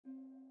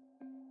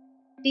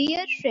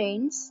Dear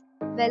friends,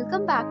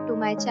 welcome back to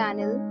my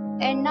channel,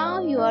 and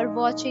now you are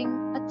watching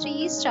a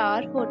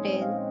 3-star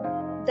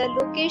hotel. The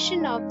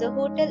location of the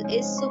hotel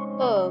is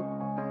superb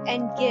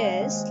and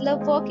guests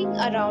love walking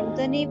around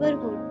the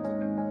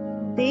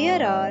neighborhood.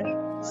 There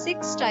are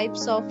 6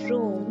 types of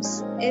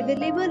rooms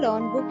available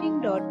on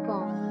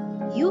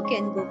booking.com. You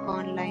can book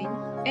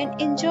online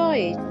and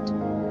enjoy it.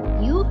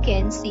 You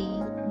can see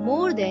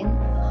more than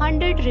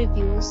 100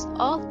 reviews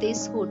of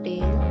this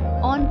hotel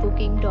on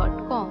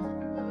booking.com.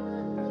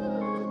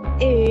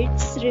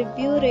 Its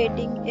review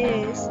rating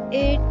is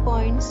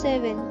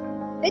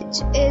 8.7, which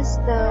is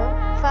the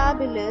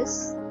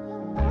fabulous.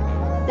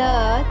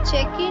 The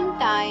check-in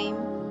time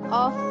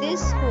of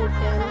this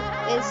hotel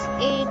is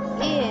 8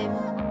 a.m.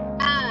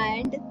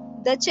 and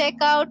the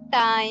checkout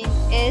time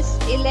is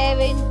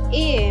 11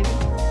 a.m.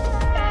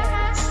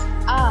 Pets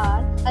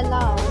are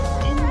allowed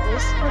in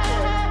this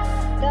hotel.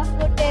 The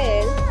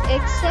hotel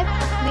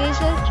accepts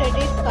major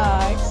credit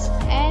cards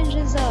and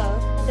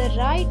reserves the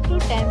right to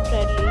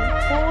temporarily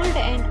hold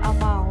an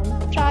amount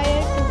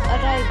prior to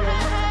arrival.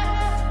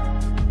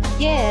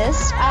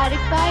 Guests are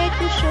required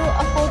to show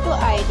a photo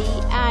ID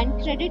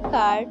and credit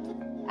card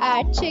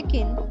at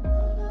check-in.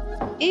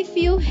 If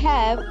you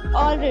have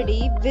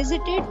already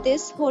visited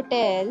this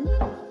hotel,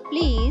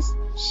 please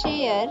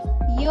share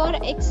your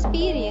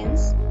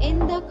experience in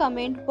the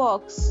comment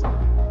box.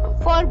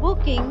 For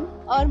booking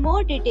or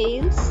more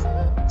details,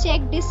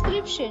 check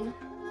description.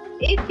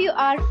 If you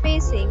are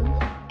facing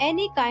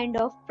any kind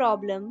of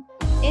problem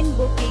in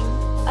booking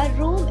a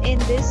room in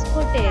this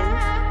hotel,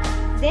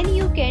 then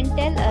you can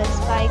tell us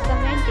by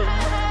commenting.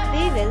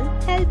 We will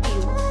help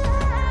you.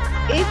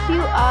 If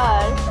you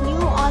are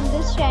new on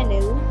this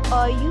channel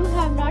or you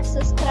have not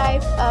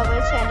subscribed our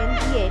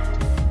channel yet,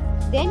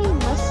 then you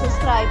must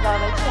subscribe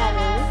our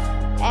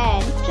channel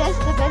and press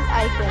the bell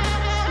icon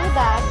so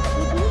that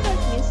you do not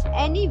miss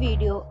any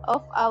video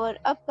of our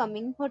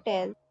upcoming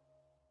hotel.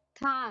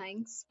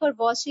 Thanks for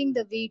watching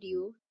the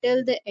video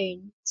till the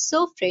end.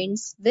 So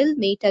friends, we'll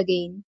meet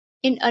again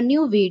in a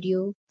new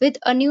video with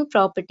a new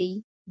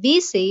property. Be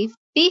safe,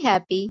 be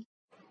happy.